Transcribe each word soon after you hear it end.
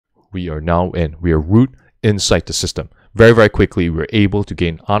we are now in. We are root inside the system. Very, very quickly, we're able to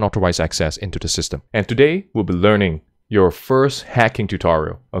gain unauthorized access into the system. And today, we'll be learning your first hacking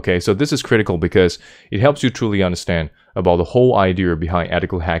tutorial. Okay, so this is critical because it helps you truly understand about the whole idea behind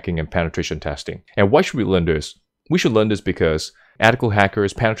ethical hacking and penetration testing. And why should we learn this? We should learn this because ethical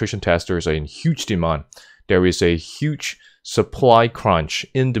hackers, penetration testers are in huge demand. There is a huge supply crunch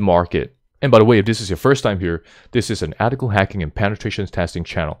in the market. And by the way, if this is your first time here, this is an ethical hacking and penetration testing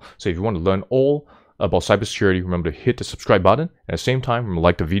channel. So if you want to learn all about cybersecurity, remember to hit the subscribe button. At the same time, remember to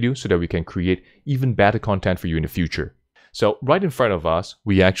like the video so that we can create even better content for you in the future. So right in front of us,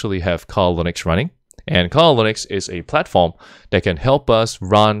 we actually have Kali Linux running. And Kali Linux is a platform that can help us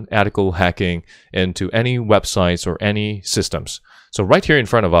run ethical hacking into any websites or any systems. So right here in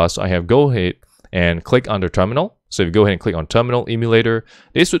front of us, I have go ahead and click under terminal. So if you go ahead and click on terminal emulator,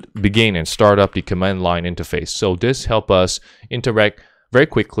 this would begin and start up the command line interface. So this helps us interact very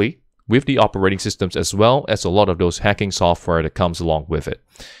quickly with the operating systems as well as a lot of those hacking software that comes along with it.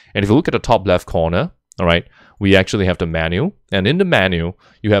 And if you look at the top left corner, all right, we actually have the menu, and in the menu,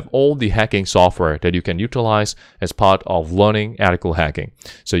 you have all the hacking software that you can utilize as part of learning ethical hacking.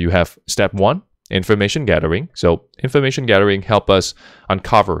 So you have step 1, information gathering. So information gathering help us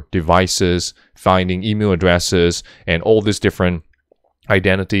uncover devices, finding email addresses, and all these different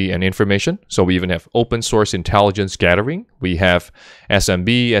identity and information. So we even have open source intelligence gathering. We have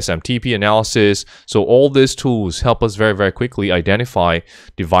SMB, SMTP analysis. So all these tools help us very, very quickly identify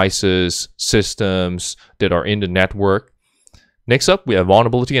devices, systems that are in the network. Next up, we have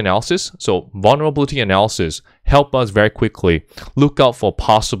vulnerability analysis. So vulnerability analysis help us very quickly look out for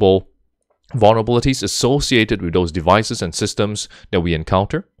possible vulnerabilities associated with those devices and systems that we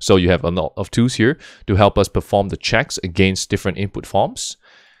encounter. So you have a lot of tools here to help us perform the checks against different input forms.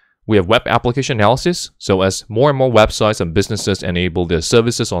 We have web application analysis. So as more and more websites and businesses enable their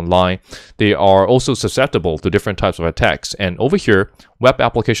services online, they are also susceptible to different types of attacks. And over here, web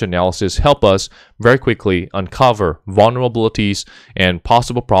application analysis help us very quickly uncover vulnerabilities and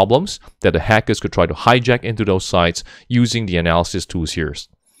possible problems that the hackers could try to hijack into those sites using the analysis tools here.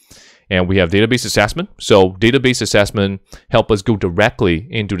 And we have database assessment. So database assessment help us go directly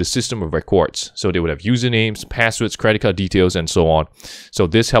into the system of records. So they would have usernames, passwords, credit card details, and so on. So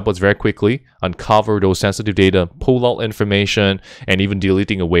this helps us very quickly uncover those sensitive data, pull out information, and even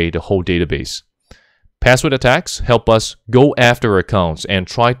deleting away the whole database. Password attacks help us go after accounts and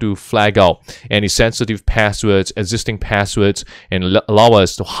try to flag out any sensitive passwords, existing passwords, and allow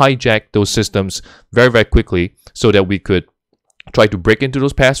us to hijack those systems very, very quickly so that we could try to break into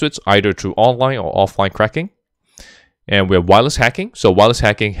those passwords either through online or offline cracking. And we have wireless hacking. So wireless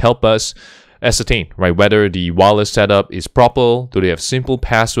hacking help us ascertain, right, whether the wireless setup is proper. Do they have simple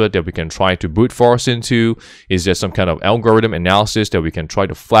password that we can try to brute force into? Is there some kind of algorithm analysis that we can try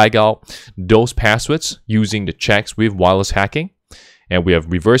to flag out those passwords using the checks with wireless hacking? And we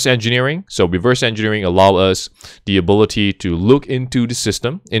have reverse engineering. So reverse engineering allows us the ability to look into the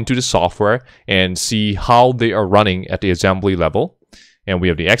system, into the software, and see how they are running at the assembly level. And we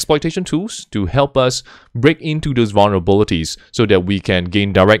have the exploitation tools to help us break into those vulnerabilities so that we can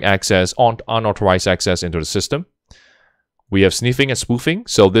gain direct access, unauthorized access into the system. We have sniffing and spoofing.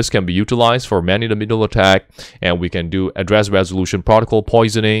 So this can be utilized for man-in-the-middle attack, and we can do address resolution protocol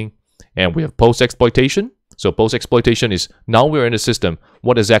poisoning. And we have post-exploitation. So post-exploitation is now we're in the system,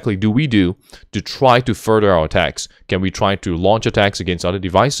 what exactly do we do to try to further our attacks? Can we try to launch attacks against other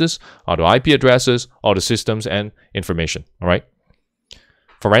devices, other IP addresses, other systems and information, all right?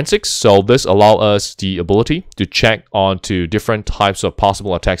 Forensics, so this allows us the ability to check onto different types of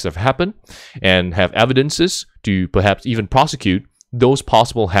possible attacks that have happened and have evidences to perhaps even prosecute those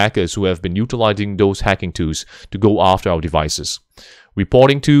possible hackers who have been utilizing those hacking tools to go after our devices.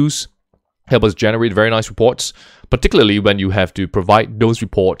 Reporting tools help us generate very nice reports, particularly when you have to provide those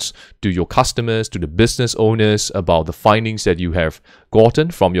reports to your customers, to the business owners about the findings that you have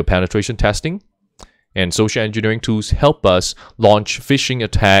gotten from your penetration testing. And social engineering tools help us launch phishing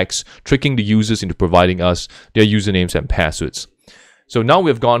attacks, tricking the users into providing us their usernames and passwords. So now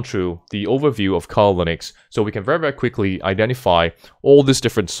we've gone through the overview of Kali Linux, so we can very, very quickly identify all this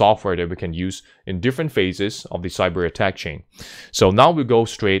different software that we can use in different phases of the cyber attack chain. So now we go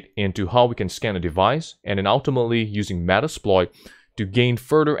straight into how we can scan a device and then ultimately using Metasploit to gain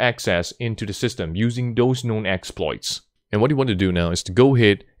further access into the system using those known exploits. And what you want to do now is to go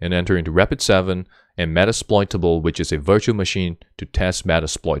ahead and enter into Rapid7 and Metasploitable, which is a virtual machine to test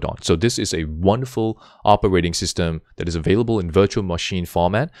Metasploit on. So this is a wonderful operating system that is available in virtual machine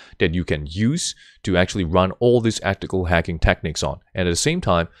format that you can use to actually run all these ethical hacking techniques on. And at the same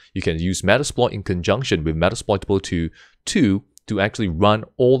time, you can use Metasploit in conjunction with Metasploitable 2 to to actually run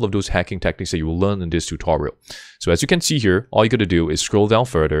all of those hacking techniques that you will learn in this tutorial. So as you can see here, all you got to do is scroll down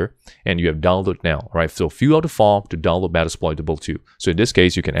further and you have download now, right? So fill out the form to download Metasploit 2. So in this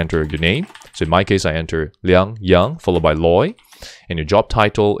case, you can enter your name. So in my case, I enter Liang Yang followed by Loy. And your job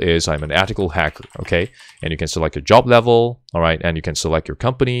title is I'm an ethical hacker, okay? And you can select your job level, all right? And you can select your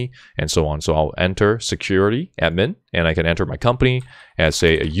company and so on. So I'll enter security admin and I can enter my company as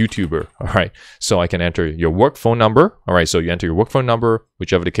say a YouTuber, all right? So I can enter your work phone number, all right? So you enter your work phone number,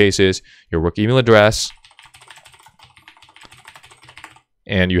 whichever the case is, your work email address,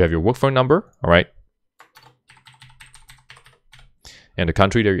 and you have your work phone number, all right? And the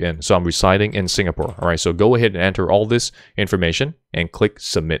country that you're in. So I'm residing in Singapore. All right, so go ahead and enter all this information and click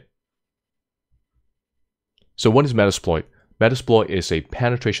submit. So what is Metasploit? Metasploit is a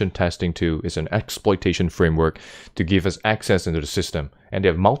penetration testing tool. It's an exploitation framework to give us access into the system. And they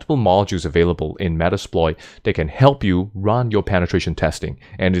have multiple modules available in Metasploit that can help you run your penetration testing.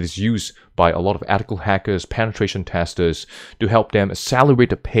 And it is used by a lot of ethical hackers, penetration testers, to help them accelerate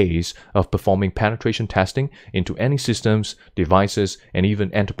the pace of performing penetration testing into any systems, devices, and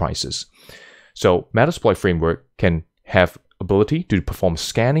even enterprises. So Metasploit framework can have ability to perform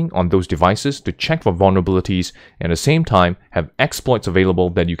scanning on those devices to check for vulnerabilities and at the same time have exploits available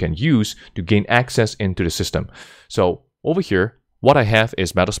that you can use to gain access into the system. So over here, what I have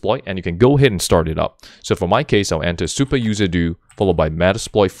is Metasploit and you can go ahead and start it up. So for my case, I'll enter super user do followed by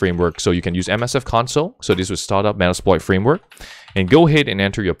Metasploit framework. So you can use MSF console. So this will start up Metasploit framework and go ahead and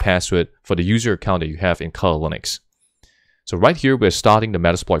enter your password for the user account that you have in Color Linux. So right here, we're starting the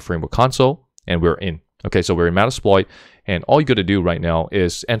Metasploit framework console and we're in. Okay, so we're in Metasploit, and all you got to do right now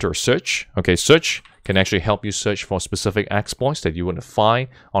is enter a search. Okay, search can actually help you search for specific exploits that you want to find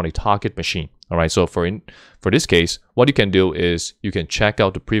on a target machine. All right, so for this case, what you can do is you can check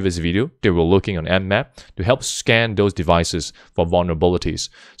out the previous video that we're looking on Nmap to help scan those devices for vulnerabilities.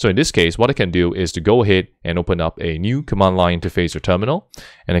 So in this case, what I can do is to go ahead and open up a new command line interface or terminal,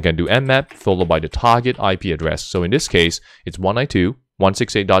 and I can do Nmap followed by the target IP address. So in this case, it's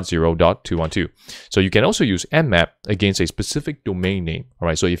 192.168.0.212. So you can also use Nmap against a specific domain name. All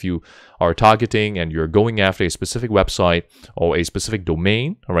right, so if you are targeting and you're going after a specific website or a specific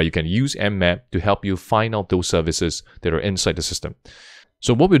domain, all right, you can use Nmap to help you find out those services that are inside the system.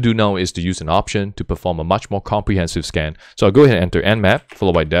 So what we'll do now is to use an option to perform a much more comprehensive scan. So I'll go ahead and enter Nmap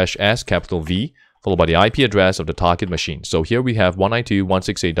followed by -S capital V followed by the IP address of the target machine. So here we have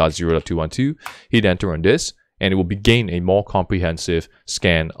 192.168.0.212. Hit enter on this, and it will begin a more comprehensive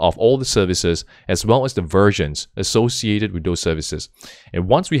scan of all the services as well as the versions associated with those services. And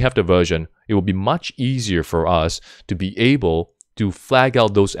once we have the version, it will be much easier for us to be able to flag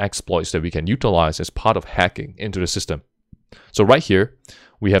out those exploits that we can utilize as part of hacking into the system. So right here,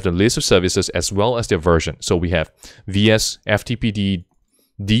 we have the list of services as well as their version. So we have VS FTPD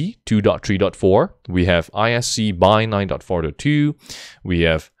D 2.3.4, we have ISC BY 9.4.2, we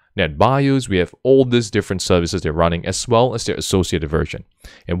have NetBIOS, we have all these different services they're running as well as their associated version.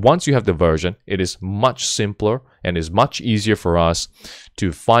 And once you have the version, it is much simpler and is much easier for us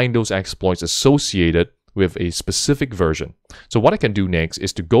to find those exploits associated with a specific version. So what I can do next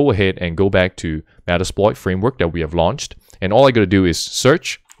is to go ahead and go back to Metasploit framework that we have launched. And all I got to do is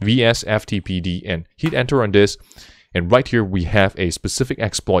search VS FTPD and hit enter on this. And right here, we have a specific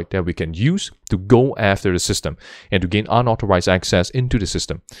exploit that we can use to go after the system and to gain unauthorized access into the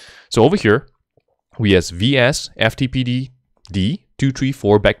system. So over here, we have VS FTPD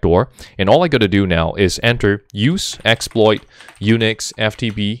D234 backdoor. And all I got to do now is enter use exploit Unix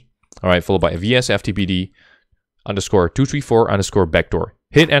FTP, all right, followed by VS FTPD _234 backdoor.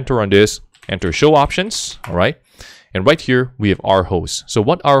 Hit enter on this, enter show options, all right. And right here, we have rhost. So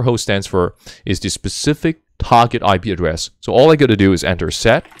what rhost stands for is the specific target IP address. So all I got to do is enter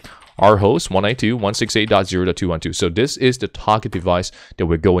set rhost 192.168.0.212. So this is the target device that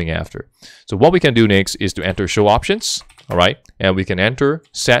we're going after. So what we can do next is to enter show options, all right, and we can enter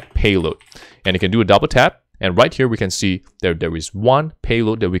set payload, and you can do a double tap, and right here we can see there is one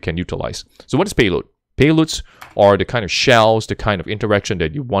payload that we can utilize. So what is payload? Payloads are the kind of shells, the kind of interaction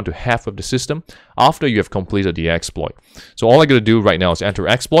that you want to have with the system after you have completed the exploit. So all I got to do right now is enter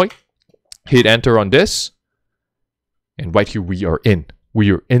exploit, hit enter on this, and right here we are in.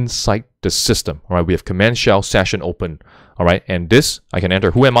 We are inside the system. All right, we have command shell session open. All right, and this I can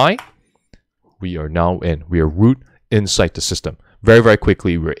enter who am I? We are now in. We are root inside the system. Very, very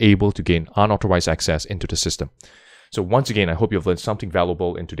quickly, we're able to gain unauthorized access into the system. So once again, I hope you've learned something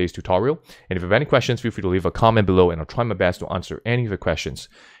valuable in today's tutorial. And if you have any questions, feel free to leave a comment below and I'll try my best to answer any of your questions.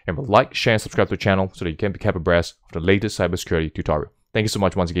 And like, share, and subscribe to the channel so that you can be kept abreast of the latest cybersecurity tutorial. Thank you so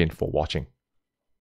much once again for watching.